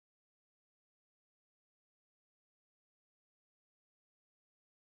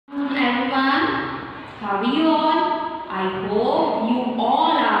everyone. How are you all? I hope you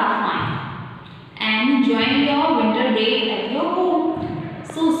all are fine and enjoying your winter break at your home.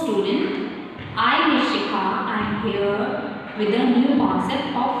 So student, I Nishika, I am here with a new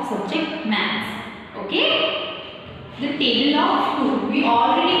concept of subject maths. Okay? The table of two. We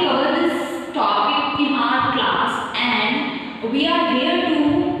already covered this topic in our class and we are here to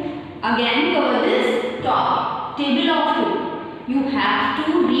again cover this topic. Table of two. You have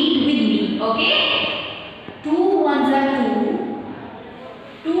to read with me. Okay? 2 ones are 2.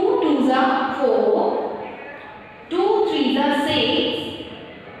 2 twos are 4. 2 threes are 6.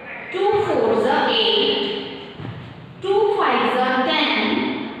 2 fours are 8. 2 fives are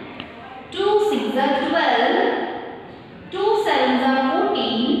 10. 2 sixes are 12. 2 sevens are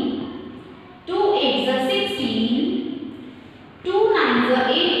 14. 2 eights are 16. 2 nines are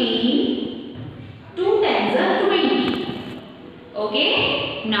 18. 2 tens are 20. Okay?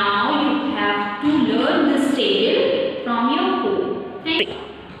 Now you have to learn this table from your home. Thank you.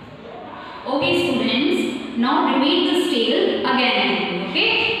 Okay students, now repeat this table again.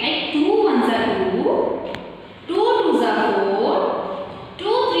 Okay? Like 2 ones are 2. 2 twos are 4.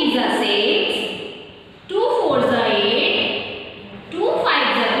 2 threes are 6. 2 fours are 8. 2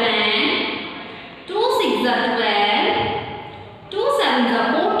 fives are 10. 2 sixes are 12. 2 sevens are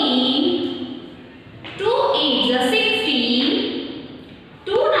 14. 2 eights are 16.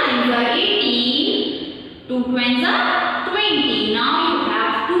 2 nines are 18. 2 tens are 20. Now you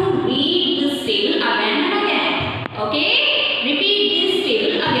have to read this table again and again. Okay? Repeat this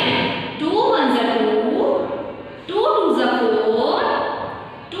table again. 2 ones are 2. 2 twos are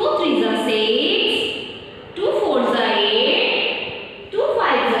 4. 2 threes are 6. 2 fours are 8. 2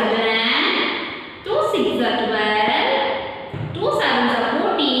 fives are 10. 2 sixes are 12. 2 sevens are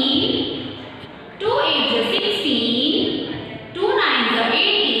 14. 2 eights are 16. 2 nines are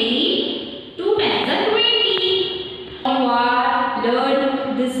 18. 2 tens are 20. You are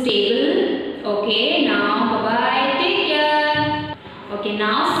learned this table. Okay, now bye bye. Take care. Okay,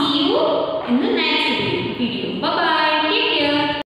 now see you in the next video. Bye bye.